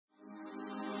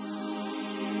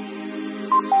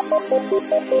Good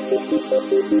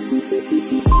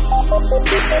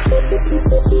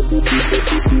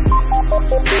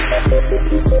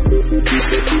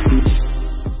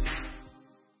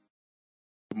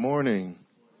morning.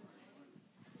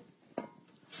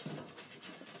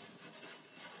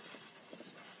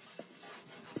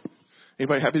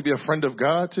 Anybody happy to be a friend of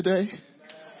God today?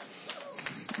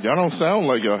 Y'all don't sound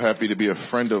like y'all happy to be a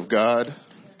friend of God.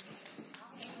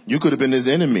 You could have been his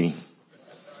enemy.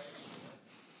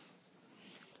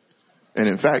 And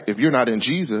in fact, if you're not in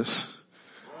Jesus,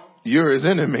 you're his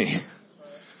enemy.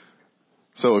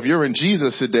 So if you're in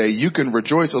Jesus today, you can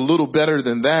rejoice a little better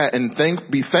than that and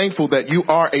be thankful that you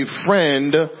are a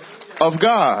friend of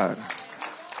God.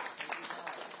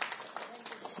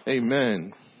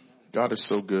 Amen. God is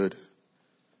so good.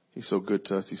 He's so good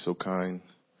to us. He's so kind,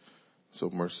 so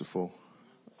merciful.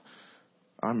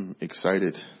 I'm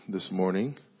excited this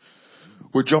morning.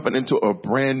 We're jumping into a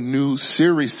brand new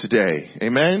series today.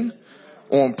 Amen.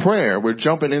 On prayer. We're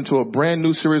jumping into a brand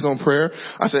new series on prayer.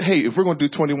 I said, hey, if we're going to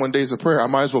do 21 days of prayer, I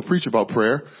might as well preach about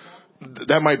prayer.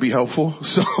 That might be helpful.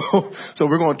 So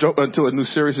we're going to jump into a new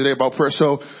series today about prayer.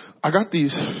 So I got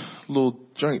these little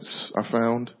joints I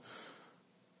found.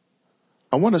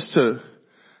 I want us to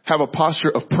have a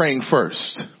posture of praying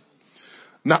first,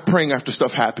 not praying after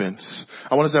stuff happens.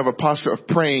 I want us to have a posture of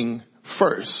praying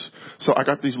first. So I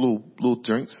got these little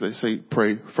drinks. They say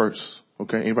pray first.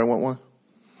 Okay. Anybody want one?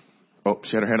 Oh,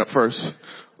 she had her hand up first.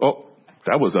 Oh,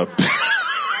 that was a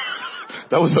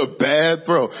bad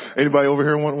throw. Anybody over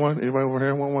here want one? Anybody over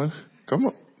here want one? Come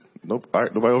on. Nope. All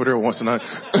right. Nobody over there wants none.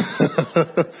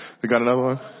 They got another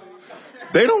one.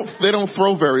 They don't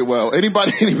throw very well.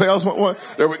 Anybody else want one?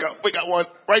 There we go. We got one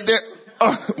right there.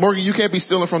 Morgan, you can't be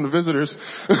stealing from the visitors.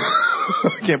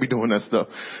 Can't be doing that stuff.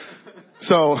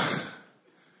 So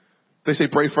they say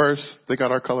pray first. They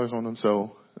got our colors on them.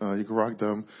 So you can rock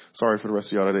them. Sorry for the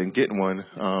rest of y'all that didn't get one.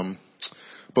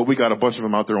 But we got a bunch of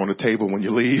them out there on the table when you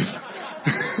leave.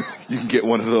 You can get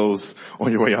one of those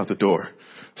on your way out the door.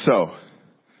 So,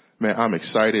 man, I'm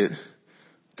excited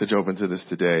to jump into this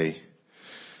today.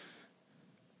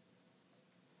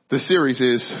 The series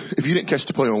is, if you didn't catch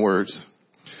the play on words,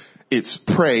 it's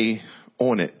pray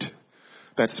on it.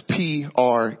 That's Prey.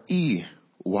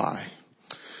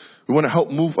 We want to help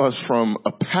move us from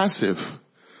a passive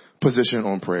position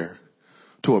on prayer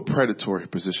to a predatory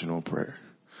position on prayer.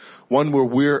 One where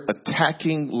we're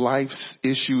attacking life's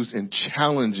issues and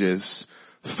challenges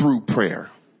through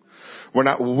prayer. We're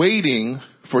not waiting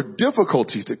for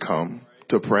difficulty to come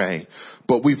to pray,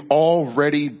 but we've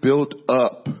already built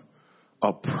up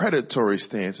a predatory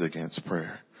stance against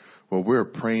prayer, where we're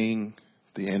praying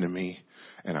the enemy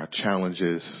and our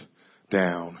challenges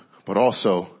down, but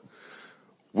also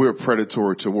we're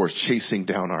predatory towards chasing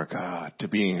down our God to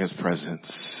being in his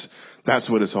presence. That's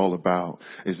what it's all about,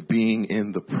 is being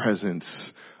in the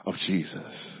presence of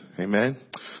Jesus. Amen.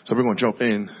 So we're going to jump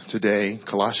in today,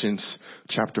 Colossians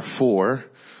chapter 4.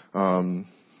 I've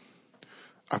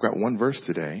got one verse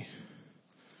today,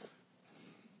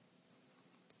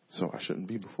 so I shouldn't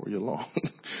be before you long.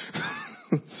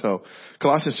 So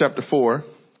Colossians chapter 4,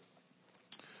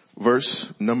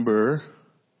 verse number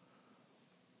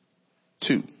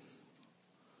 2.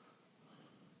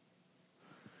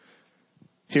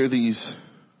 Hear these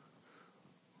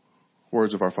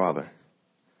words of our Father.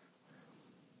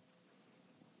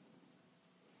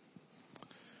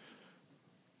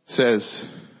 Says,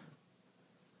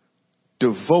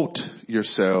 devote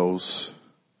yourselves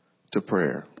to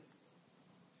prayer.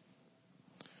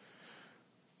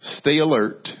 Stay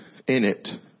alert in it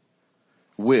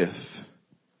with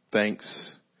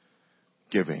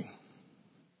thanksgiving.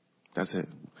 That's it.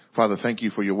 Father, thank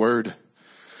you for your word.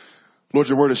 Lord,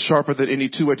 your word is sharper than any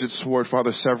two-edged sword,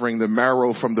 Father, severing the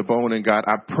marrow from the bone. And God,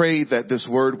 I pray that this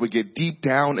word would get deep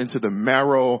down into the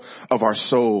marrow of our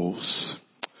souls.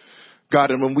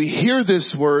 God, and when we hear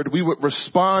this word, we would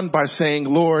respond by saying,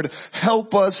 Lord,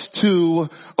 help us to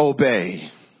obey.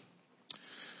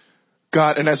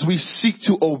 God, and as we seek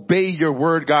to obey your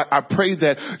word, God, I pray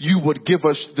that you would give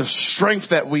us the strength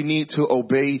that we need to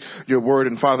obey your word.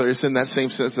 And Father, it's in that same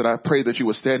sense that I pray that you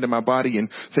would stand in my body and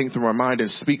think through my mind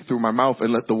and speak through my mouth,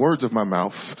 and let the words of my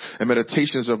mouth and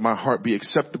meditations of my heart be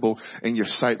acceptable in your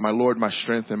sight, my Lord, my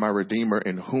strength, and my Redeemer,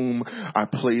 in whom I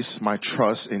place my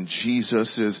trust. In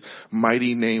Jesus'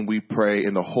 mighty name we pray.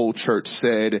 And the whole church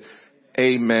said,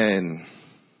 amen.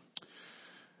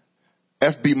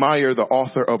 F.B. Meyer, the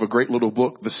author of a great little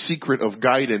book, The Secret of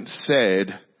Guidance,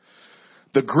 said,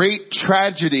 the great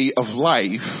tragedy of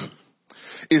life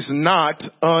is not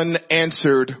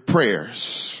unanswered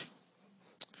prayers.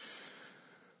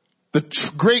 The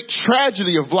great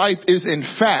tragedy of life is, in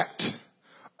fact,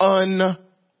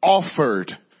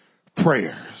 unoffered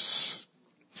prayers.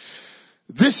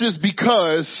 This is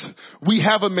because we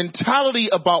have a mentality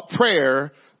about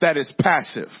prayer that is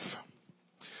passive.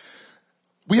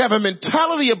 We have a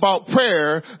mentality about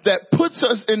prayer that puts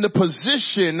us in the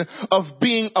position of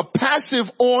being a passive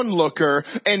onlooker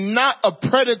and not a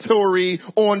predatory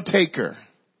on-taker.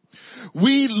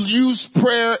 We use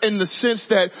prayer in the sense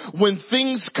that when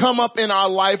things come up in our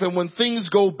life and when things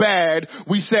go bad,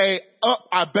 we say, oh,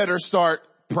 I better start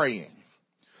praying.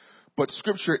 But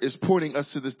scripture is pointing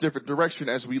us to this different direction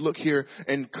as we look here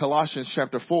in Colossians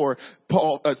chapter 4.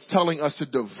 Paul is telling us to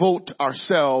devote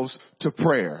ourselves to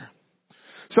prayer.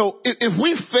 So if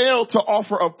we fail to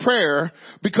offer a prayer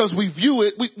because we view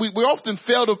it, we often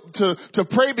fail to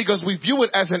pray because we view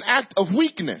it as an act of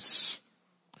weakness.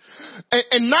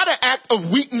 And not an act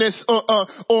of weakness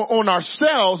on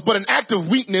ourselves, but an act of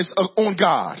weakness on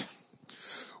God.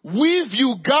 We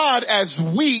view God as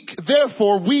weak,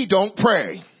 therefore we don't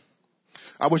pray.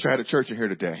 I wish I had a church in here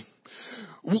today.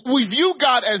 We view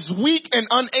God as weak and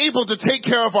unable to take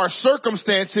care of our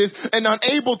circumstances and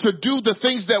unable to do the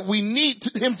things that we need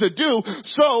him to do,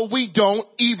 so we don't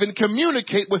even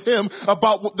communicate with him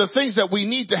about the things that we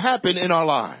need to happen in our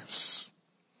lives.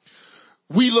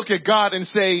 We look at God and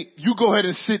say, you go ahead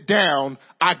and sit down.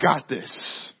 I got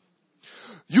this.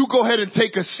 You go ahead and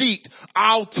take a seat.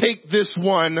 I'll take this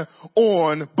one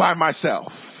on by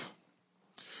myself.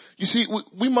 You see,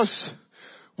 we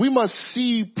must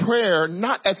see prayer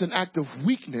not as an act of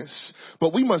weakness,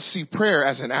 but we must see prayer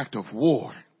as an act of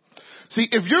war. See,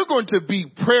 if you're going to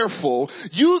be prayerful,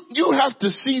 you have to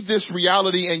see this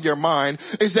reality in your mind,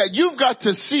 is that you've got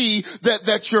to see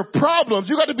that your problems,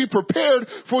 you got to be prepared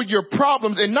for your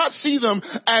problems and not see them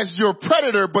as your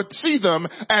predator, but see them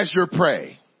as your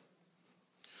prey.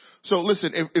 So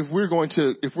listen, if we're going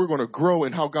to grow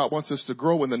in how God wants us to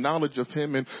grow in the knowledge of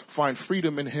him and find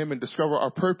freedom in him and discover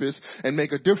our purpose and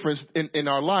make a difference in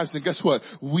our lives, then guess what?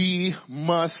 We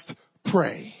must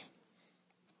pray.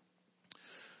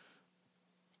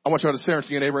 I want y'all to turn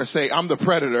to your neighbor and say, I'm the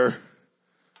predator.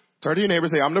 Turn to your neighbor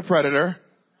and say, I'm the predator,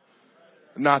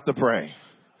 not the prey.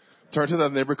 Turn to the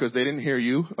other neighbor because they didn't hear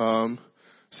you.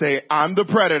 Say, I'm the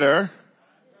predator,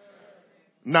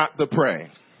 not the prey.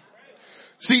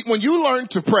 See, when you learn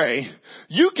to pray,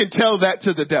 you can tell that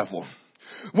to the devil.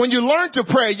 When you learn to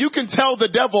pray, you can tell the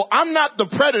devil, I'm not the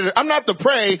predator, I'm not the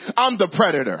prey, I'm the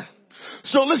predator.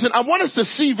 So listen, I want us to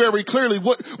see very clearly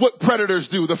what predators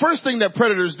do. The first thing that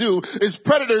predators do is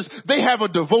they have a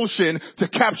devotion to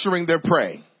capturing their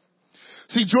prey.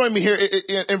 See, join me here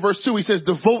in verse 2. He says,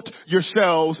 devote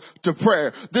yourselves to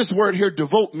prayer. This word here,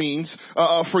 devote, means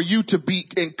for you to be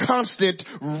in constant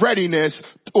readiness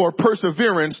or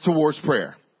perseverance towards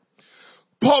prayer.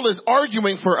 Paul is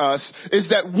arguing for us is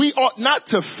that we ought not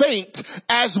to faint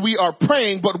as we are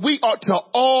praying, but we ought to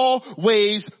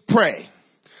always pray.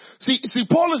 See,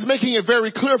 Paul is making it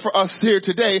very clear for us here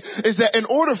today is that in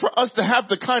order for us to have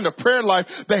the kind of prayer life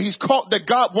that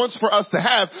God wants for us to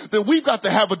have, then we've got to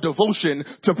have a devotion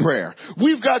to prayer.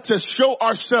 We've got to show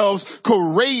ourselves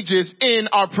courageous in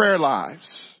our prayer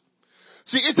lives.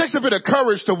 See, it takes a bit of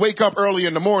courage to wake up early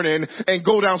in the morning and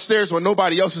go downstairs when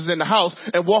nobody else is in the house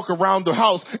and walk around the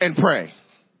house and pray.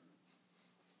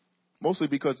 Mostly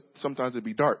because sometimes it'd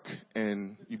be dark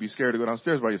and you'd be scared to go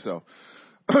downstairs by yourself.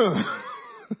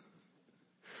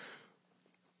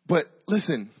 But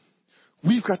listen,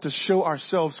 we've got to show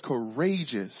ourselves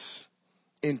courageous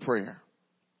in prayer.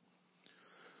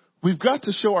 We've got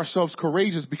to show ourselves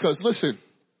courageous because, listen,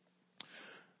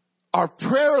 our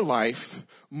prayer life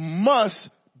must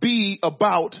be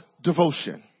about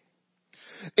devotion.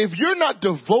 If you're not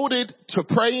devoted to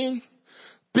praying,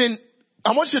 then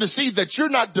I want you to see that you're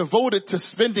not devoted to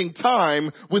spending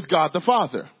time with God the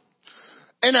Father.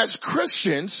 And as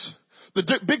Christians, the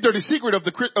big dirty secret of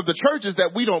the church is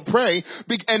that we don't pray,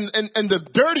 and the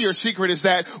dirtier secret is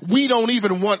that we don't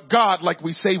even want God like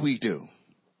we say we do.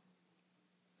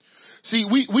 See,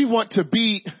 we want to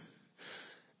be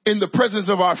in the presence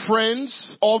of our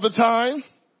friends all the time.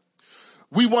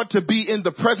 We want to be in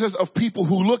the presence of people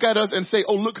who look at us and say,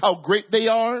 oh, look how great they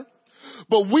are.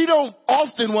 But we don't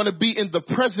often want to be in the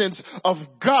presence of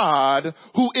God,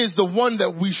 who is the one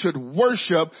that we should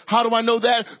worship. How do I know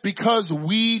that? Because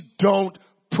we don't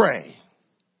pray.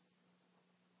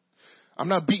 I'm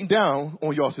not beating down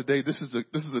on y'all today. This is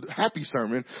a happy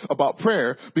sermon about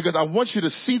prayer because I want you to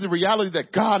see the reality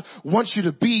that God wants you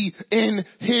to be in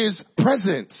his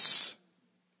presence.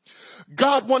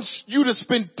 God wants you to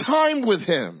spend time with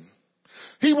him.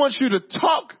 He wants you to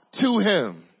talk to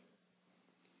him.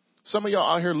 Some of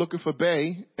y'all out here looking for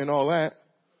Bae and all that.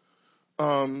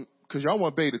 Cause y'all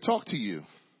want Bae to talk to you.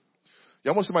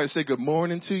 Y'all want somebody to say good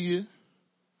morning to you.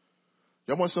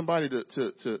 Y'all want somebody to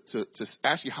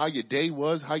ask you how your day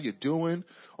was, how you doing,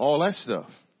 all that stuff.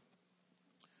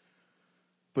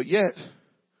 But yet,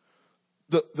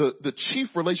 the chief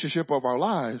relationship of our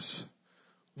lives,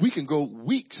 we can go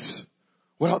weeks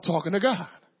without talking to God.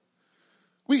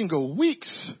 We can go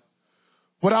weeks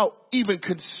without even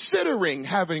considering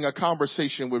having a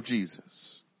conversation with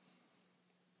Jesus.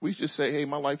 We just say, hey,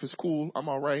 my life is cool. I'm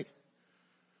all right.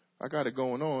 I got it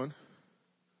going on.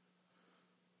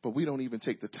 But we don't even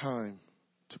take the time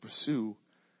to pursue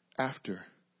after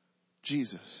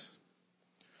Jesus.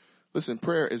 Listen,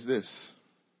 prayer is this.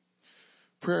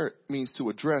 Prayer means to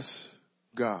address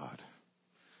God.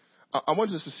 I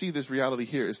want us to see this reality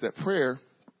here is that prayer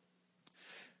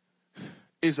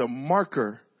is a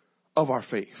marker of our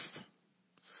faith.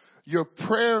 Your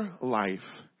prayer life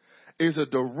has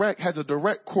a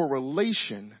direct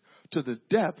correlation to the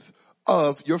depth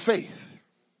of your faith.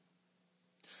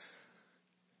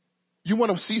 You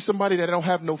want to see somebody that don't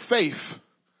have no faith,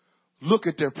 look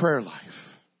at their prayer life.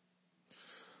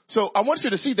 So I want you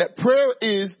to see that prayer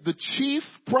is the chief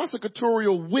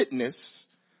prosecutorial witness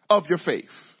of your faith.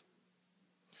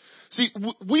 See,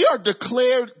 we are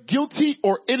declared guilty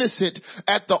or innocent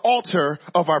at the altar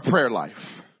of our prayer life.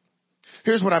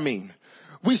 Here's what I mean.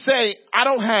 We say, I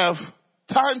don't have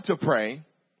time to pray,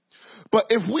 but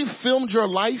if we filmed your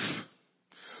life,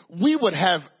 we would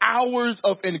have hours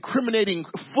of incriminating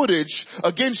footage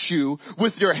against you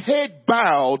with your head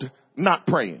bowed, not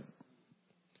praying.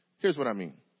 Here's what I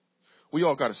mean. We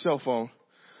all got a cell phone.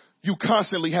 You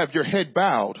constantly have your head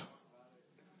bowed,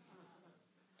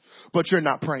 but you're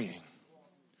not praying.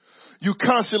 You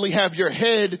constantly have your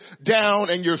head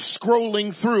down and you're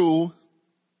scrolling through,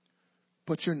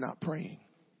 but you're not praying.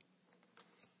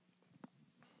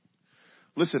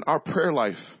 Listen, our prayer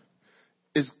life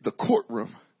is the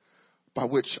courtroom by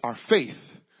which our faith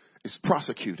is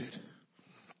prosecuted.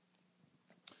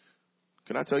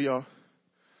 Can I tell y'all,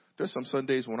 there's some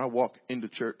Sundays when I walk into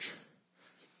church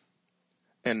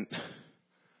and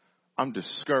I'm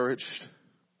discouraged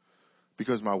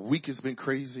because my week has been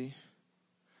crazy,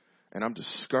 and I'm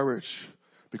discouraged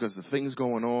because the things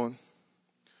going on.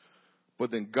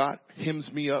 But then God hems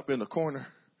me up in the corner.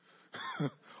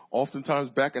 Oftentimes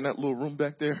back in that little room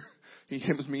back there, he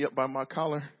hems me up by my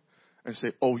collar and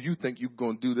say, oh, you think you're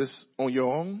going to do this on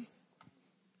your own?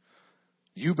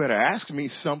 You better ask me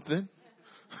something.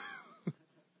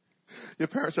 Your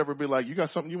parents ever be like, you got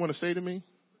something you want to say to me?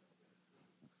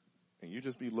 And you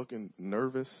just be looking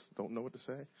nervous, don't know what to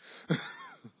say.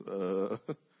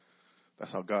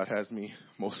 That's how God has me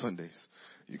most Sundays.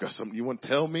 You got something you want to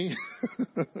tell me?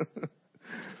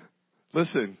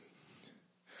 Listen,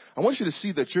 I want you to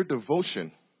see that your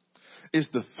devotion is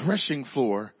the threshing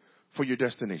floor for your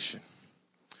destination.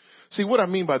 See, what I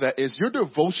mean by that is your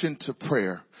devotion to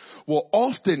prayer will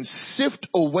often sift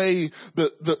away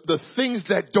the things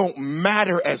that don't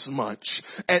matter as much.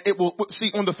 And it will,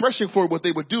 see, on the threshing floor, what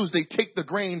they would do is they take the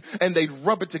grain and they'd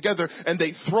rub it together and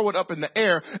they throw it up in the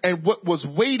air. And what was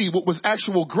weighty, what was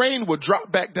actual grain would drop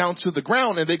back down to the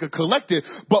ground and they could collect it.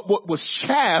 But what was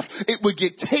chaff, it would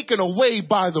get taken away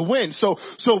by the wind. So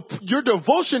your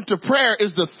devotion to prayer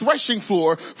is the threshing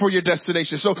floor for your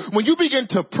destination. So when you begin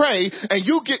to pray and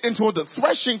you get into the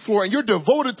threshing floor and you're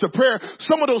devoted to prayer,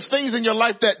 some of those things in your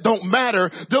life that don't matter,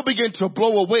 they'll begin to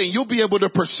blow away and you'll be able to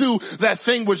pursue that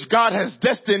thing which God has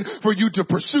destined for you to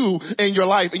pursue in your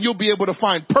life, and you'll be able to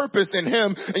find purpose in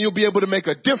Him, and you'll be able to make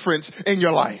a difference in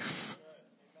your life.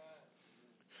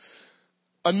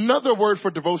 Another word for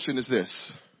devotion is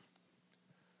this: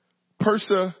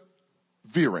 perseverance.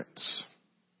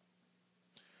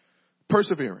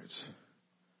 Perseverance.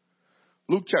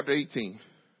 Luke chapter 18,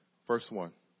 verse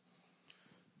 1.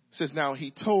 It says, now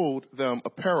he told them a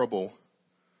parable.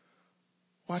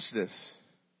 Watch this.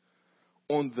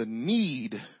 On the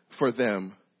need for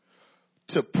them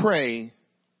to pray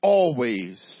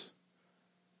always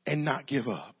and not give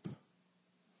up.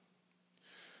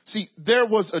 See, there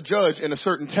was a judge in a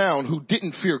certain town who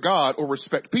didn't fear God or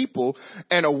respect people,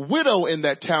 and a widow in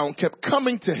that town kept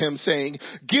coming to him saying,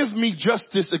 give me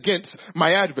justice against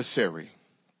my adversary.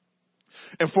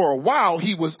 And for a while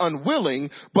he was unwilling,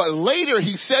 but later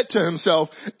he said to himself,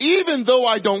 even though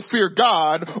I don't fear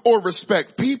God or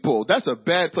respect people — that's a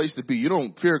bad place to be. You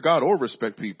don't fear God or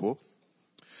respect people.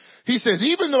 He says,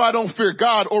 even though I don't fear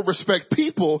God or respect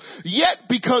people, yet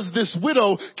because this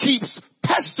widow keeps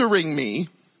pestering me,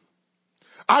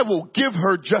 I will give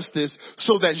her justice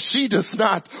so that she does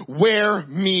not wear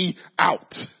me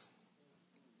out.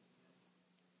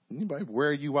 Anybody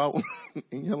wear you out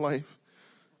in your life?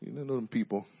 You know them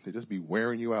people. They just be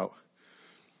wearing you out.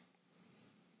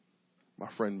 My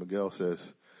friend Miguel says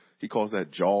he calls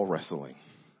that jaw wrestling.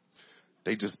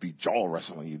 They just be jaw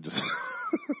wrestling you. Just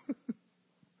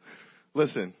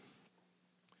listen.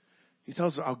 He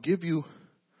tells her, I'll give you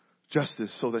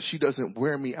justice so that she doesn't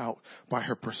wear me out by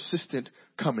her persistent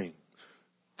coming.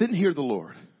 Didn't hear the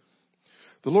Lord.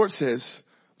 The Lord says,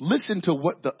 listen to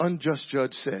what the unjust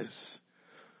judge says.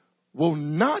 Will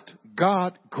not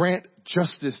God grant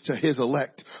justice to his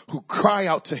elect who cry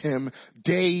out to him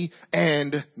day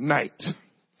and night?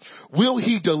 Will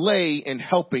he delay in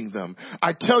helping them?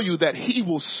 I tell you that he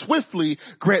will swiftly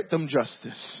grant them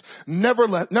justice.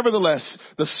 Nevertheless,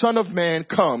 the Son of Man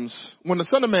comes. When the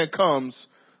Son of Man comes,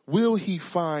 will he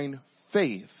find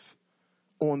faith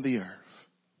on the earth?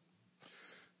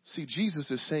 See,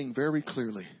 Jesus is saying very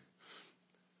clearly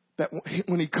that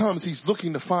when he comes, he's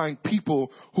looking to find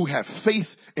people who have faith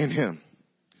in him.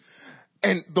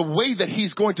 And the way that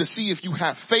he's going to see if you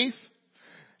have faith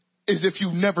is if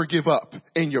you never give up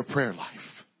in your prayer life.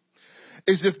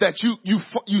 Is if that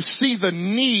you see the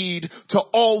need to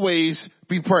always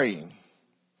be praying.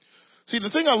 See, the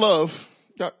thing I love,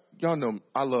 y'all know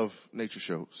I love nature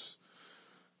shows.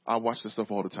 I watch this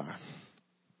stuff all the time.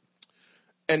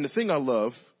 And the thing I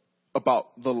love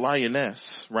about the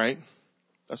lioness, right?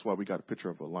 That's why we got a picture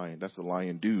of a lion. That's a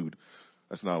lion dude.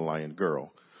 That's not a lion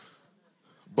girl.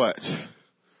 But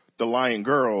the lion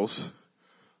girls,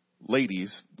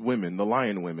 ladies, women, the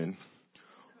lion women,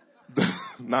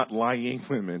 not lying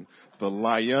women, the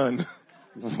lion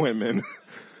women.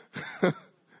 I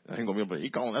ain't gonna be able to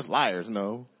keep calling us liars.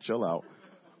 No, chill out.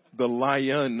 The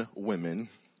lion women,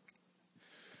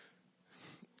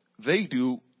 they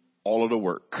do all of the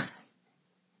work.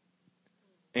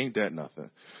 Ain't that nothing?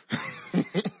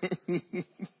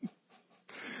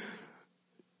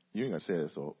 You ain't gotta say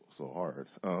it so hard.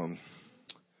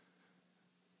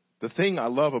 The thing I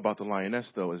love about the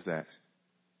lioness, though, is that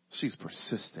she's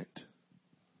persistent.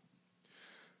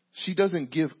 She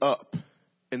doesn't give up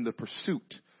in the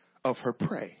pursuit of her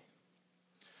prey.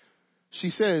 She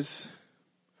says,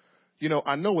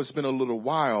 I know it's been a little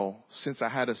while since I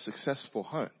had a successful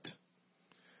hunt.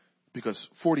 Because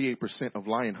 48% of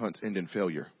lion hunts end in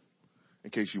failure, in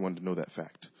case you wanted to know that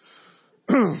fact.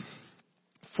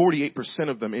 48%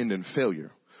 of them end in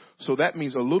failure. So that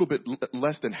means a little bit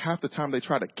less than half the time they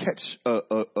try to catch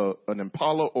an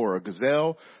impala or a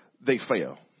gazelle, they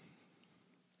fail.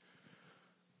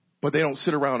 But they don't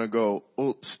sit around and go,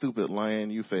 oh, stupid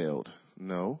lion, you failed.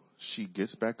 No, she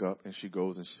gets back up and she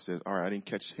goes and she says, all right, I didn't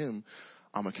catch him.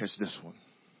 I'm going to catch this one.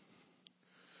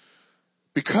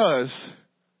 Because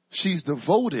she's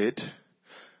devoted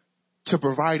to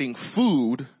providing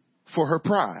food for her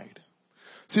pride.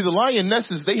 See, the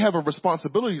lionesses, they have a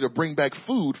responsibility to bring back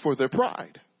food for their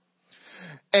pride.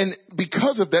 And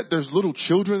because of that, there's little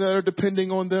children that are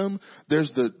depending on them.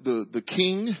 There's the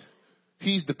king.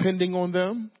 He's depending on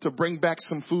them to bring back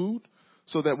some food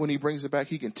so that when he brings it back,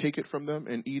 he can take it from them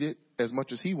and eat it as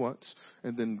much as he wants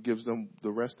and then gives them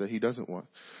the rest that he doesn't want.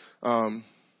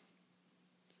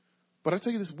 But I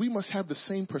tell you this, we must have the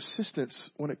same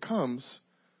persistence when it comes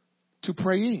to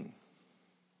praying.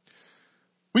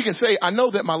 We can say, I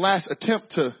know that my last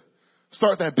attempt to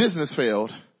start that business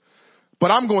failed,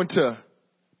 but I'm going to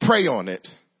pray on it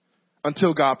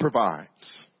until God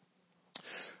provides.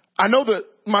 I know that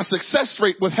my success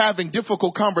rate with having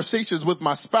difficult conversations with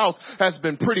my spouse has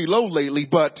been pretty low lately,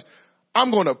 but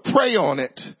I'm going to pray on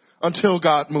it until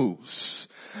God moves.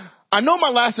 I know my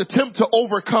last attempt to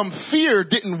overcome fear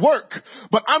didn't work,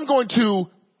 but I'm going to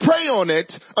pray on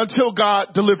it until God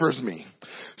delivers me.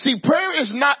 See, prayer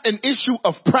is not an issue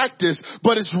of practice,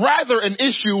 but it's rather an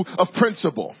issue of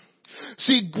principle.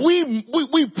 See,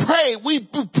 we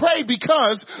pray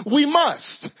because we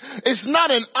must. It's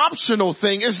not an optional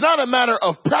thing. It's not a matter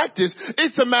of practice.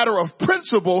 It's a matter of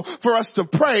principle for us to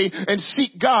pray and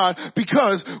seek God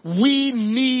because we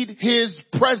need His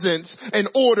presence in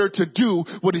order to do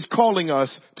what He's calling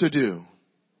us to do.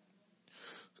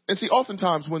 And see,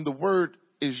 oftentimes when the word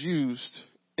is used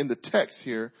in the text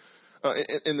here,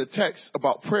 in the text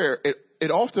about prayer,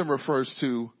 it often refers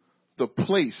to the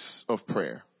place of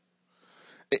prayer.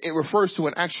 It refers to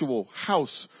an actual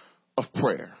house of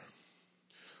prayer.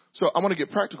 So I want to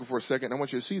get practical for a second. I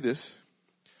want you to see this.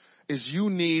 Is you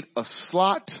need a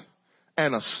slot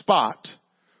and a spot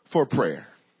for prayer.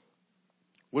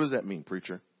 What does that mean,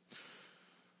 preacher?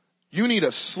 You need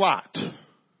a slot.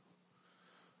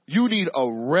 You need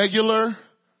a regular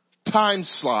time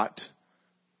slot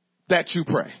that you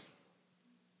pray.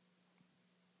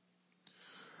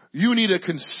 You need a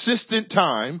consistent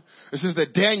time. It says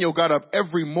that Daniel got up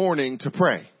every morning to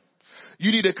pray.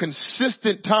 You need a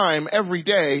consistent time every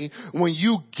day when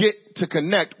you get to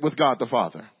connect with God the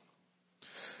Father.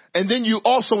 And then you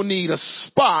also need a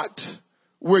spot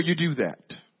where you do that.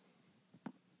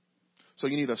 So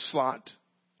you need a slot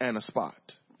and a spot.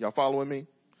 Y'all following me?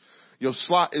 Your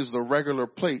slot is the regular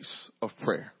place of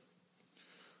prayer.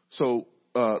 So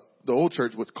the old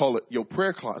church would call it your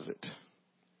prayer closet.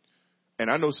 And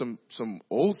I know some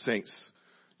old saints,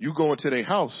 you go into their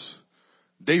house,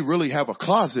 they really have a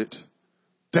closet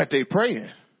that they pray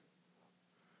in.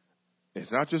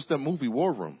 It's not just a movie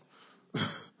war room.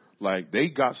 Like, they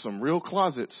got some real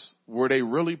closets where they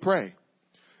really pray.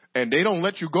 And they don't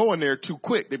let you go in there too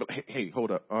quick. They be like, hey, hold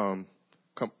up.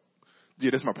 Come. Yeah,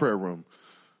 that's my prayer room.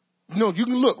 No, you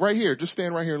can look right here. Just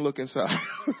stand right here and look inside.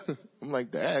 I'm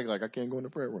like, dag, like I can't go in the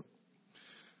prayer room.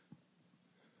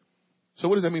 So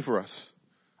what does that mean for us?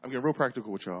 I'm getting real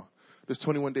practical with y'all. There's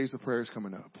 21 days of prayer is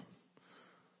coming up.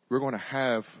 We're going to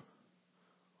have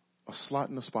a slot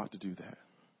and a spot to do that.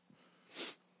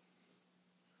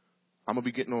 I'm going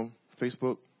to be getting on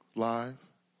Facebook Live,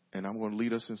 and I'm going to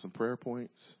lead us in some prayer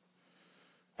points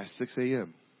at 6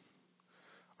 a.m.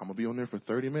 I'm going to be on there for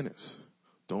 30 minutes.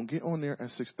 Don't get on there at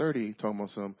 6:30 talking about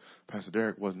some Pastor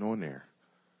Derek wasn't on there.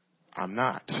 I'm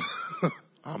not.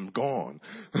 I'm gone.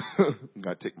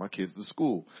 Got to take my kids to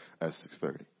school at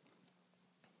 6:30.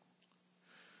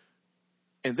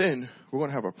 And then we're going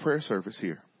to have a prayer service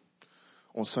here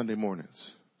on Sunday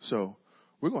mornings. So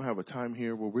we're going to have a time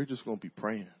here where we're just going to be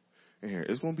praying in here.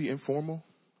 It's going to be informal.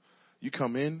 You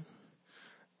come in,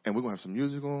 and we're going to have some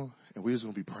music on, and we're just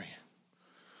going to be praying.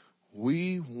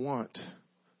 We want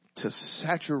to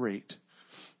saturate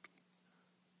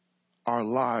our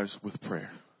lives with prayer.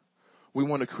 We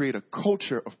want to create a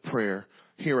culture of prayer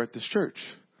here at this church.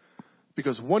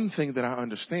 Because one thing that I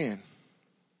understand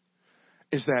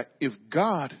is that if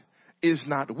God is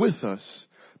not with us,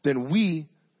 then we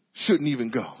shouldn't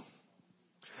even go.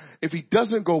 If he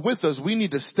doesn't go with us, we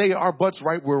need to stay our butts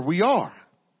right where we are.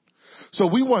 So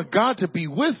we want God to be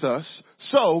with us.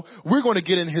 So we're going to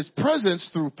get in his presence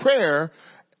through prayer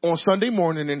on Sunday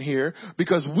morning in here,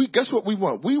 because guess what we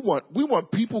want? We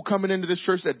want people coming into this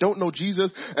church that don't know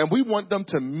Jesus, and we want them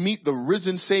to meet the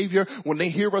risen Savior when they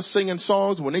hear us singing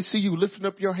songs, when they see you lifting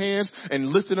up your hands and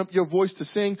lifting up your voice to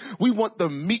sing. We want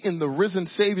them meeting the risen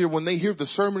Savior when they hear the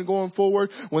sermon going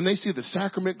forward, when they see the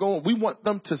sacrament going. We want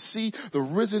them to see the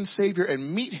risen Savior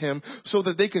and meet him so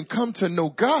that they can come to know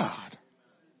God.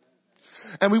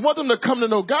 And we want them to come to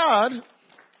know God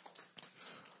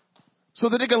so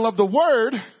that they can love the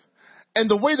word. And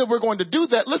the way that we're going to do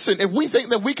that, listen, if we think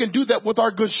that we can do that with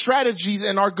our good strategies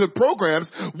and our good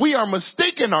programs, we are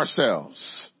mistaking ourselves.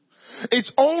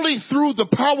 It's only through the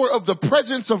power of the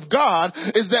presence of God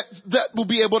is that will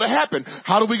be able to happen.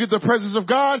 How do we get the presence of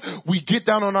God? We get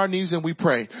down on our knees and we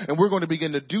pray. And we're going to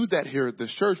begin to do that here at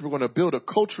this church. We're going to build a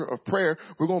culture of prayer.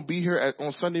 We're going to be here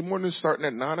on Sunday mornings starting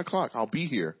at 9 o'clock. I'll be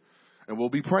here and we'll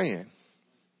be praying.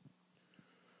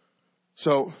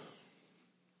 So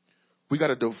we got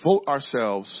to devote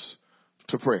ourselves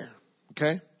to prayer.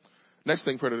 Okay? Next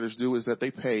thing predators do is that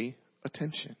they pay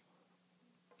attention.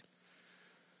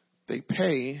 They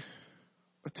pay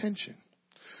attention.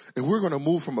 If we're going to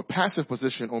move from a passive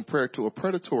position on prayer to a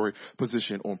predatory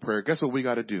position on prayer, guess what we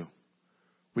got to do?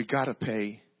 We got to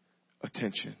pay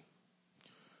attention.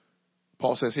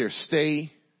 Paul says here,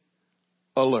 stay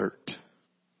alert.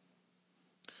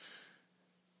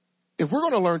 If we're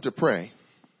going to learn to pray,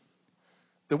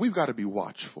 then we've got to be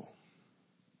watchful.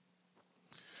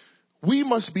 We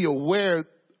must be aware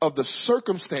of the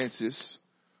circumstances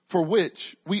for which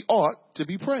we ought to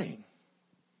be praying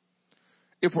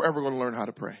if we're ever going to learn how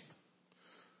to pray.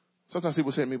 Sometimes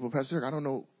people say to me, well, Pastor Eric, I don't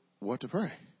know what to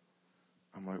pray.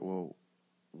 I'm like, well,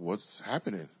 what's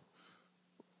happening?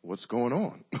 What's going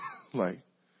on? Like,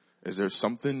 is there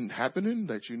something happening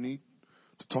that you need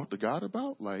to talk to God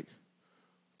about? Like,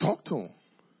 talk to him.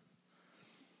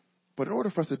 But in order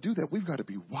for us to do that, we've got to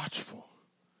be watchful.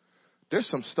 There's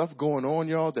some stuff going on,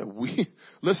 y'all, that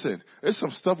there's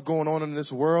some stuff going on in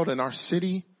this world, in our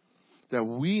city, that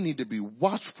we need to be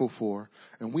watchful for,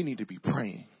 and we need to be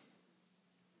praying.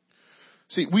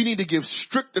 See, we need to give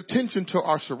strict attention to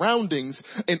our surroundings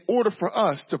in order for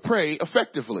us to pray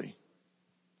effectively.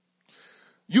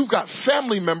 You've got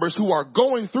family members who are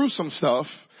going through some stuff,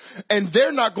 and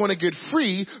they're not going to get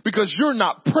free because you're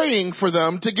not praying for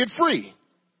them to get free.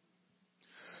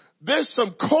 There's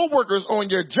some coworkers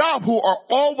on your job who are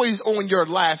always on your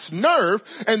last nerve,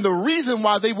 and the reason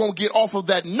why they won't get off of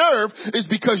that nerve is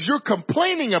because you're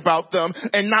complaining about them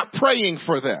and not praying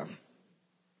for them.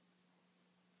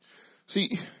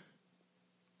 See,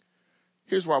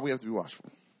 here's why we have to be watchful.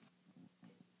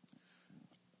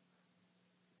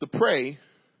 The prey,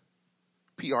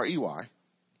 P-R-E-Y,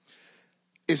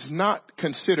 is not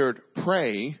considered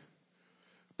prey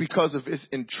because of its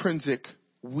intrinsic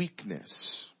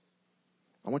weakness.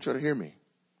 I want you to hear me.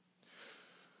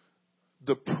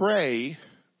 The prey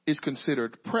is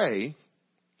considered prey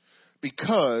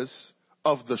because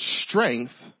of the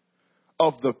strength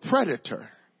of the predator.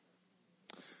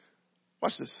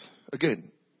 Watch this.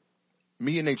 Again,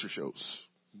 me and nature shows.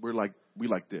 We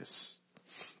like this.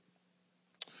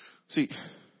 See,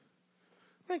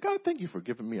 man, God, thank you for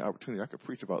giving me an opportunity. I could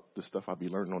preach about the stuff I'll be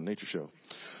learning on Nature Show.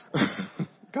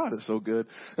 God is so good.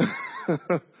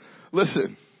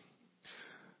 Listen,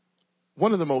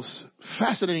 one of the most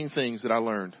fascinating things that I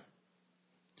learned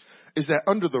is that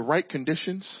under the right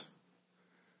conditions,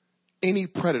 any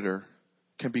predator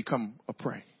can become a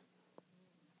prey.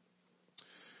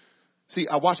 See,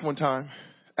 I watched one time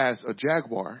as a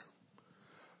jaguar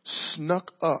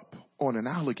snuck up on an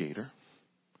alligator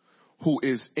who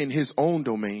is in his own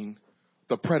domain,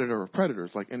 the predator of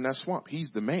predators, like in that swamp.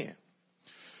 He's the man.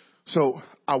 So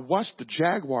I watched the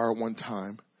jaguar one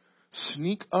time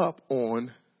sneak up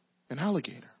on an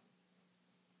alligator.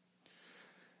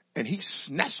 And he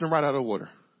snatched him right out of the water.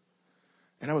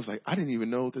 And I was like, I didn't even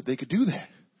know that they could do that.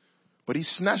 But he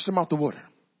snatched him out the water.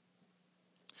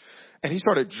 And he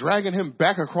started dragging him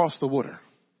back across the water.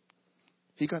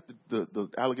 He got the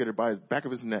alligator by the back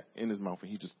of his neck in his mouth, and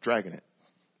he's just dragging it.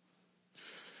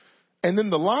 And then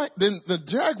the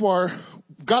jaguar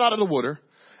got out of the water,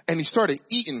 and he started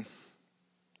eating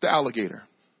the alligator.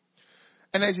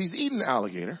 And as he's eating the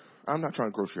alligator, I'm not trying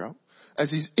to gross you out.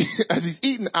 As he's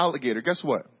eating the alligator, guess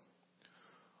what?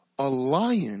 A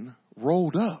lion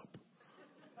rolled up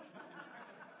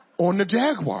on the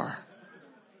jaguar.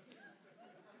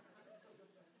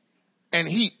 And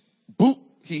he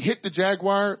hit the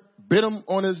jaguar, bit him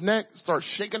on his neck, started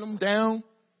shaking him down.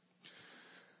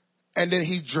 And then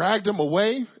he dragged him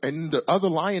away, and the other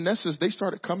lionesses, they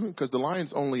started coming because the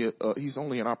lion's he's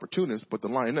only an opportunist, but the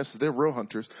lionesses, they're real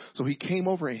hunters. So he came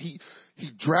over and he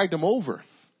dragged him over.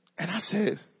 And I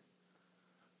said,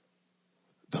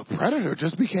 the predator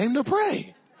just became the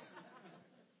prey.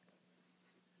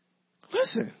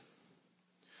 Listen,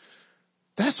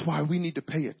 that's why we need to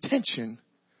pay attention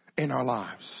in our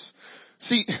lives.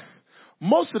 See,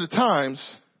 most of the times,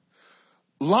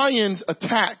 lions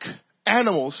attack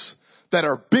animals that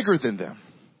are bigger than them.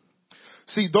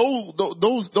 See,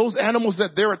 those animals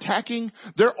that they're attacking,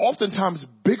 they're oftentimes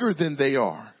bigger than they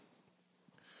are.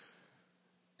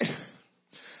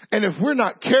 And if we're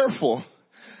not careful,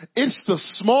 it's the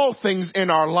small things in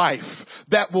our life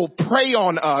that will prey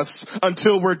on us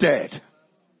until we're dead.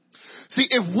 See,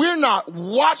 if we're not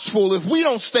watchful, if we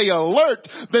don't stay alert,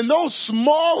 then those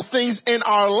small things in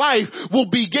our life will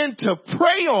begin to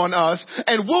prey on us,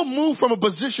 and we'll move from a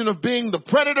position of being the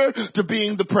predator to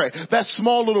being the prey. That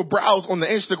small little browse on the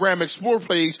Instagram Explore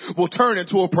page will turn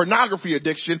into a pornography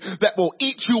addiction that will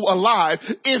eat you alive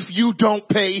if you don't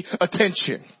pay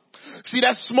attention. See,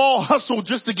 that small hustle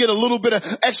just to get a little bit of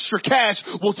extra cash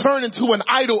will turn into an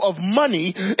idol of money,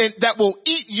 and that will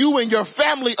eat you and your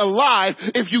family alive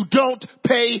if you don't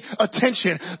pay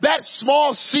attention. That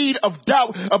small seed of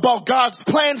doubt about God's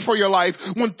plan for your life,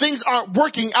 when things aren't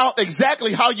working out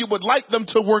exactly how you would like them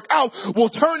to work out,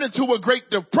 will turn into a great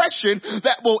depression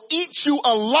that will eat you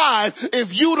alive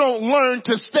if you don't learn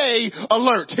to stay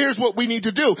alert. Here's what we need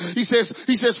to do. He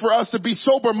says for us to be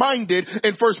sober minded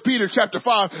in 1 Peter chapter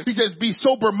 5. He says, be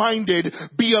sober minded,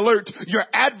 be alert. Your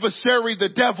adversary, the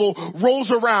devil,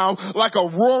 rolls around like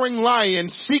a roaring lion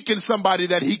seeking somebody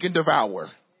that he can devour.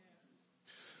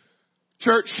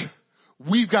 Church,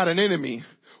 we've got an enemy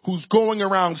who's going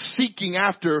around seeking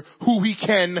after who he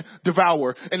can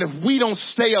devour. And if we don't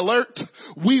stay alert,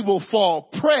 we will fall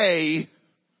prey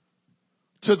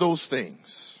to those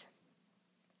things.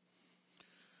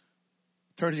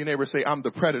 Turn to your neighbor and say, I'm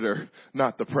the predator,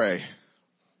 not the prey.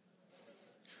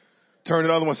 Turn to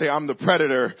the other one and say, I'm the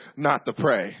predator, not the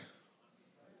prey.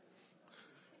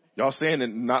 Y'all saying it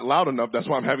not loud enough. That's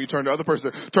why I'm having you turn to the other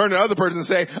person. Turn to the other person and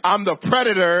say, I'm the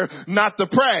predator, not the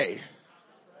prey.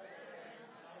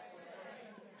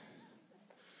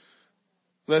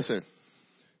 Listen,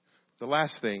 the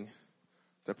last thing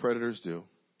that predators do,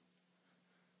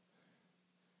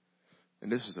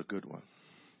 and this is a good one,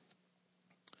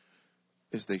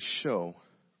 is they show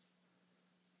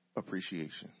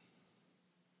appreciation.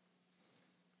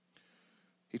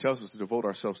 He tells us to devote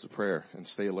ourselves to prayer and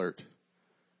stay alert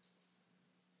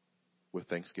with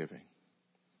thanksgiving.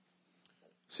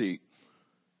 See,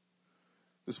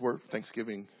 this word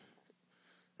thanksgiving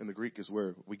in the Greek is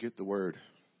where we get the word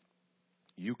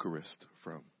Eucharist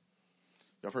from.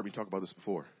 Y'all have heard me talk about this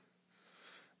before.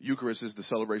 Eucharist is the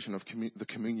celebration of the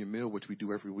communion meal, which we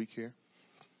do every week here.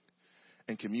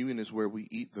 And communion is where we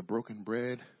eat the broken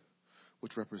bread,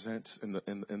 which represents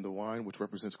in the wine, which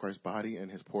represents Christ's body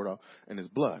and his poured out and his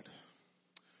blood.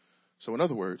 So in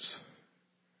other words,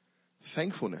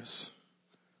 thankfulness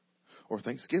or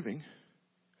thanksgiving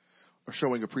or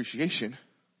showing appreciation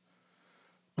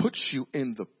puts you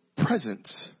in the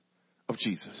presence of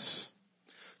Jesus.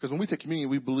 Because when we take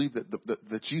communion, we believe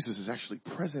that Jesus is actually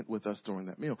present with us during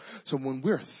that meal. So when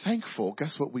we're thankful,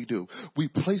 guess what we do? We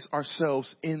place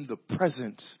ourselves in the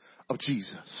presence of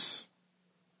Jesus.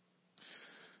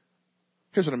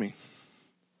 Here's what I mean.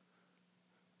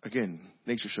 Again,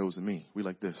 nature shows in me. We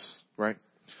like this, right?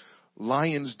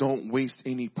 Lions don't waste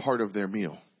any part of their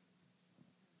meal.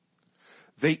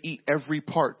 They eat every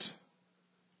part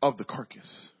of the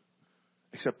carcass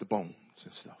except the bones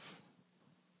and stuff.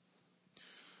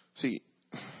 See,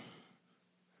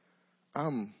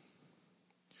 I'm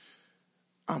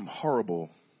horrible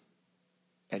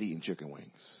at eating chicken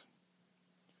wings.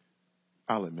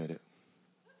 I'll admit it.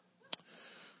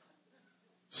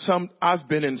 I've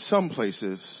been in some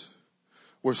places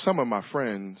where some of my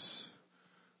friends,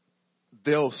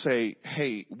 they'll say,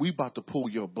 hey, we about to pull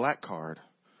your black card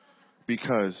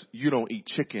because you don't eat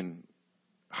chicken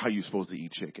how you supposed to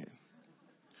eat chicken.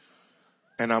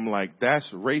 And I'm like,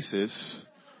 that's racist.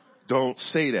 Don't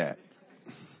say that.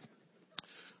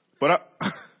 But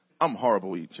I'm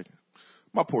horrible at eating chicken.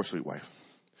 My poor sweet wife.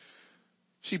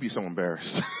 She'd be so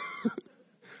embarrassed.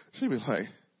 She'd be like,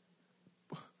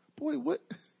 boy, what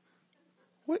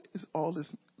is all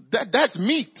this? That's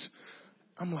meat.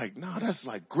 I'm like, nah, that's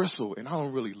like gristle, and I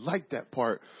don't really like that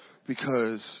part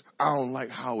because I don't like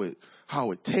how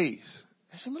it tastes.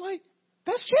 And she'd be like,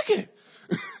 that's chicken.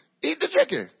 Eat the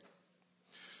chicken.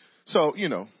 So,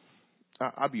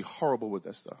 I'd be horrible with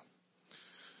that stuff.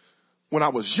 When I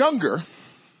was younger,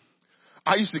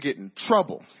 I used to get in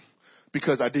trouble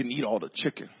because I didn't eat all the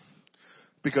chicken.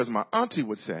 Because my auntie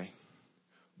would say,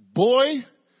 boy,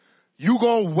 you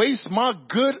gonna waste my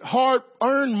good,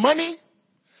 hard-earned money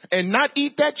and not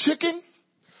eat that chicken?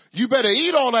 You better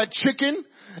eat all that chicken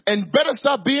and better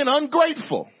stop being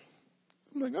ungrateful.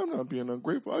 I'm like, I'm not being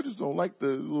ungrateful. I just don't like the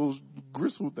little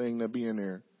gristle thing that be in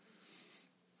there.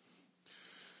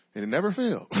 And it never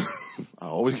failed. I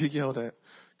always get yelled at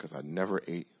because I never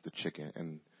ate the chicken.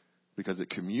 And because it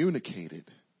communicated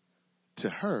to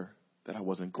her that I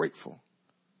wasn't grateful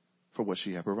for what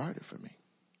she had provided for me.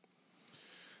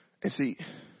 And see,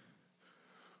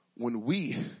 when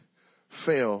we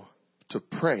fail to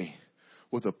pray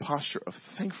with a posture of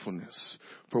thankfulness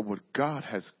for what God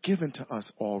has given to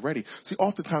us already. See,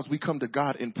 oftentimes we come to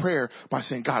God in prayer by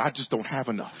saying, God, I just don't have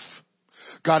enough.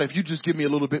 God, if you just give me a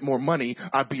little bit more money,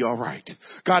 I'd be all right.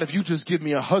 God, if you just give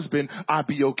me a husband, I'd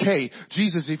be okay.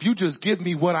 Jesus, if you just give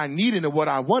me what I needed and what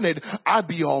I wanted, I'd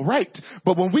be all right.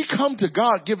 But when we come to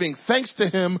God giving thanks to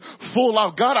him full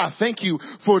out, God, I thank you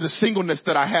for the singleness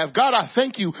that I have. God, I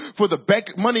thank you for the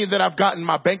bank money that I've got in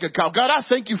my bank account. God, I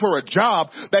thank you for a job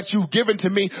that you've given to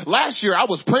me. Last year, I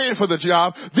was praying for the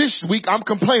job. This week, I'm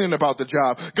complaining about the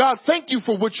job. God, thank you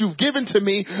for what you've given to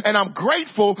me, and I'm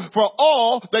grateful for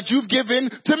all that you've given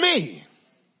to me.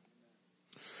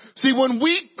 See, when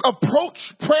we approach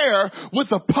prayer with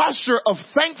a posture of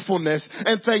thankfulness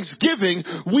and thanksgiving,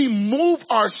 we move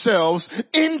ourselves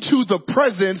into the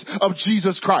presence of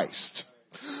Jesus Christ.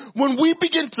 When we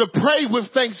begin to pray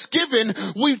with thanksgiving,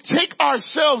 we take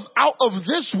ourselves out of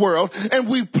this world and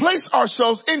we place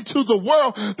ourselves into the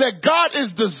world that God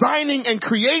is designing and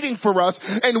creating for us.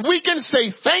 And we can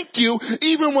say thank you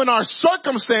even when our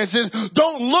circumstances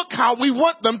don't look how we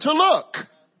want them to look.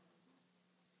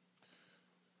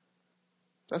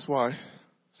 That's why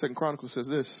 2 Chronicles says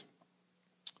this.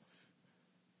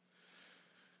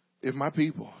 If my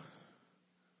people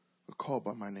are called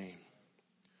by my name,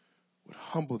 would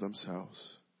humble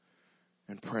themselves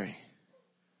and pray,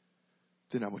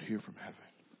 then I would hear from heaven.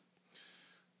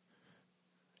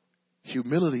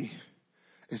 Humility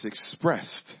is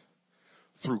expressed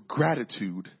through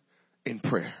gratitude in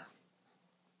prayer.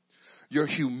 Your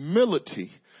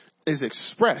humility is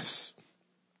expressed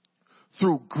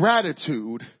through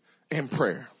gratitude in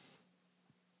prayer.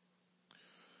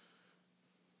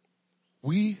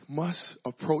 We must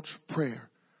approach prayer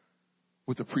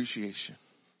with appreciation.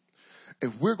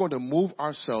 If we're going to move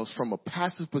ourselves from a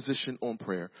passive position on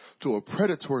prayer to a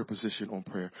predatory position on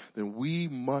prayer, then we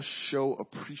must show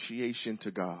appreciation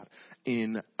to God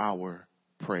in our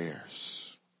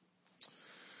prayers.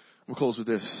 We'll close with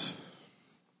this.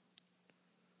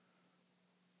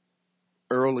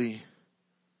 early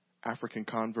African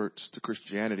converts to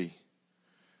Christianity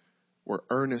were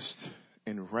earnest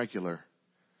and regular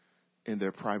in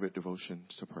their private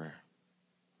devotions to prayer.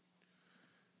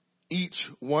 Each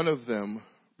one of them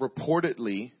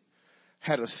reportedly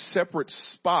had a separate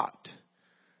spot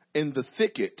in the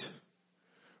thicket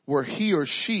where he or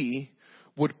she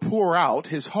would pour out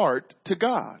his heart to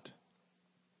God.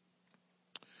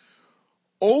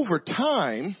 Over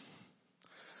time,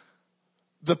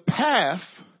 the path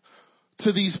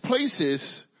to these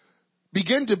places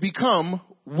began to become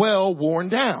well worn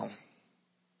down.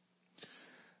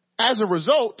 As a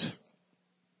result,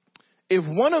 if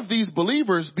one of these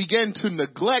believers began to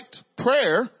neglect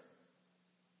prayer,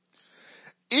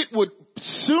 it would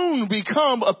soon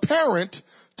become apparent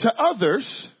to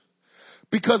others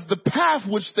because the path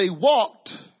which they walked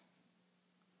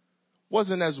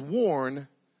wasn't as worn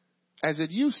as it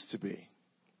used to be.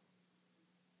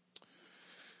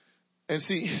 And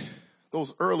see,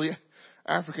 those early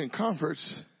African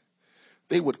converts,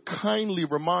 they would kindly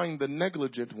remind the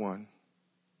negligent one,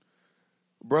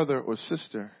 brother or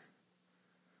sister,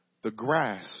 the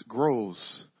grass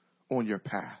grows on your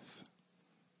path.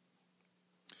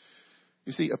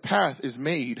 You see, a path is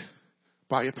made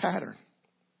by a pattern.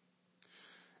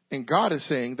 And God is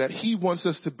saying that he wants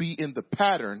us to be in the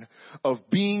pattern of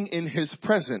being in his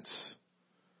presence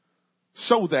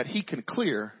so that he can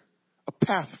clear a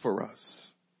path for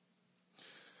us.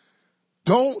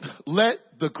 Don't let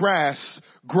the grass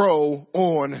grow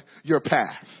on your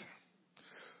path.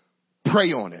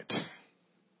 Pray on it.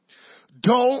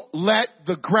 Don't let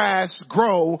the grass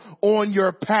grow on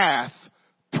your path.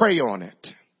 Pray on it.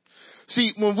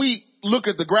 See, when we look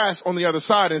at the grass on the other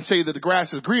side and say that the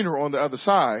grass is greener on the other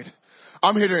side,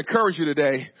 I'm here to encourage you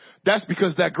today. That's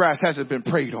because that grass hasn't been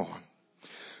prayed on.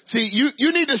 See,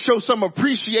 you need to show some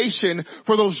appreciation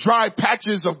for those dry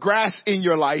patches of grass in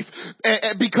your life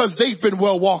because they've been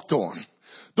well walked on.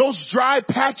 Those dry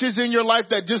patches in your life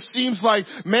that just seems like,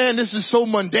 man, this is so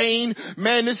mundane.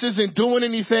 Man, this isn't doing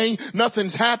anything.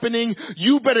 Nothing's happening.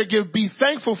 You better be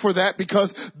thankful for that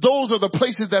because those are the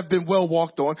places that have been well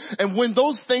walked on. And when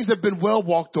those things have been well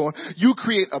walked on, you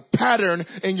create a pattern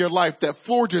in your life that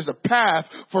forges a path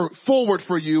forward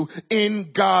for you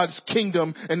in God's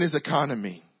kingdom and his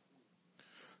economy.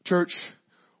 Church,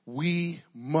 we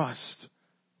must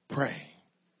pray.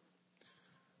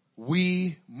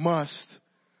 We must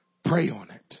pray on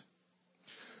it.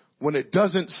 When it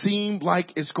doesn't seem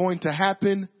like it's going to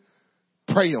happen,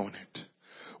 pray on it.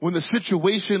 When the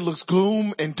situation looks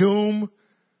gloom and doom,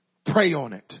 pray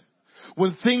on it.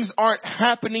 When things aren't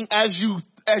happening as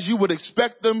you would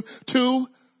expect them to,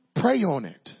 pray on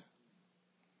it.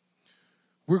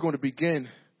 We're going to begin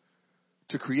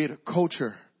to create a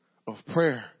culture of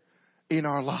prayer in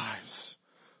our lives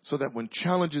so that when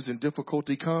challenges and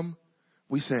difficulty come,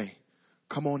 we say,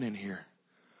 come on in here.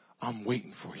 I'm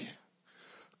waiting for you.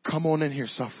 Come on in here,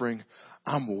 suffering.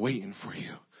 I'm waiting for you.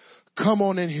 Come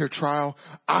on in here, trial.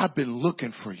 I've been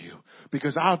looking for you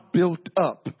because I've built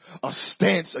up a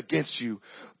stance against you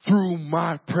through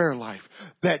my prayer life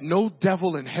that no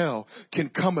devil in hell can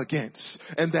come against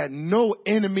and that no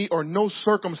enemy or no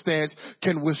circumstance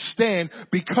can withstand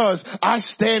because I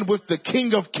stand with the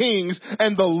King of Kings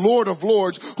and the Lord of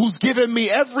Lords who's given me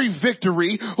every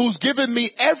victory, who's given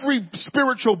me every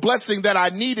spiritual blessing that I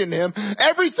need in him.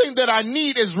 Everything that I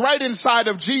need is right inside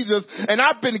of Jesus and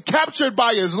I've been captured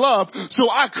by his love. So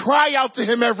I cry out to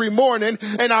him every morning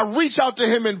and I reach out to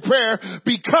him in prayer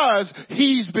because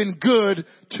he's been good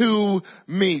to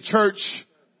me. Church,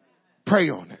 pray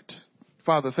on it.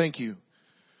 Father, thank you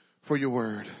for your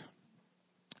word.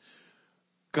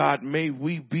 God, may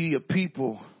we be a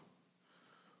people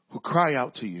who cry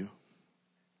out to you.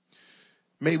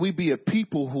 May we be a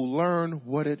people who learn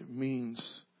what it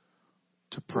means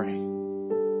to pray.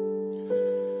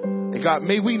 And God,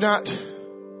 may we not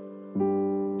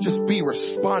just be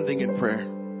responding in prayer,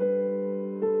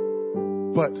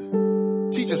 but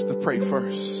teach us to pray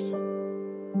first.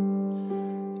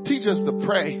 Teach us to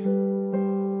pray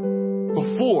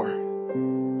before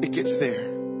it gets there.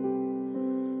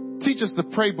 Teach us to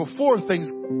pray before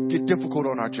things get difficult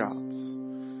on our jobs.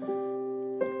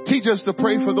 Teach us to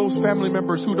pray for those family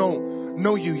members who don't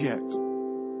know you yet.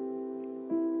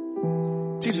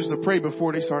 Teach us to pray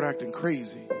before they start acting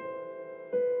crazy.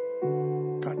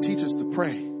 God, teach us to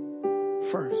pray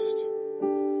first.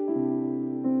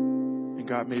 And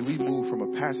God, may we move from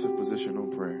a passive position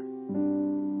on prayer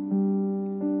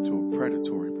to a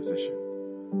predatory position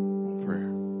on prayer.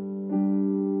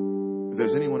 If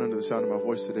there's anyone under the sound of my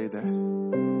voice today that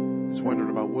is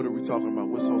wondering about what are we talking about,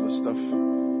 what's all this stuff,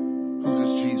 who's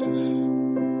this Jesus?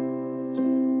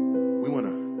 We want to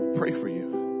pray for you.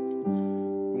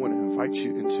 We want to invite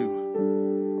you into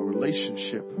a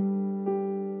relationship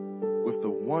with the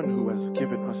one who has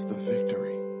given us the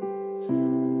victory.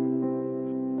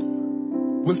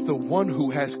 With the one who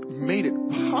has made it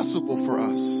possible for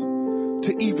us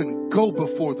to even go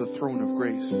before the throne of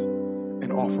grace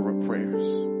and offer up prayers.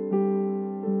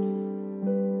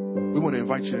 We want to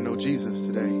invite you to know Jesus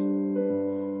today.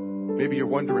 Maybe you're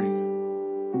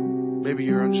wondering. Maybe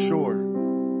you're unsure.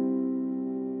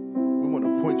 We want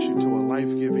to point you to a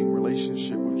life-giving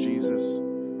relationship with Jesus.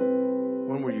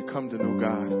 One where you come to know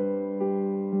God.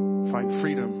 Find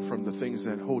freedom from the things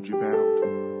that hold you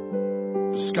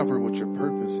bound. Discover what your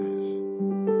purpose is.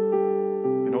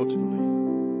 And ultimately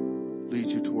lead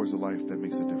you towards a life that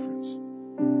makes a difference.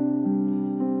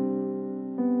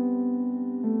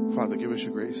 Father, give us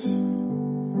your grace.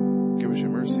 Give us your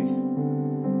mercy.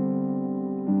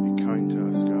 Be kind to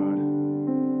us, God,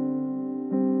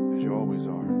 as you always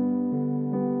are.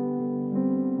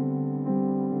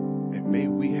 And may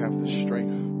we have the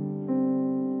strength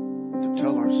to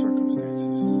tell our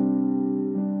circumstances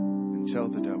and tell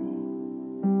the devil,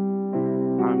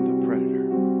 I'm the predator,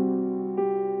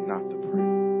 not the prey.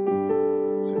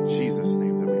 It's in Jesus'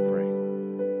 name that we pray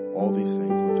all these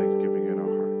things with thanksgiving in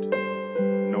our heart,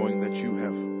 knowing that you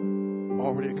have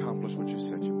already accomplished what you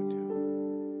said you would do.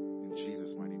 In Jesus'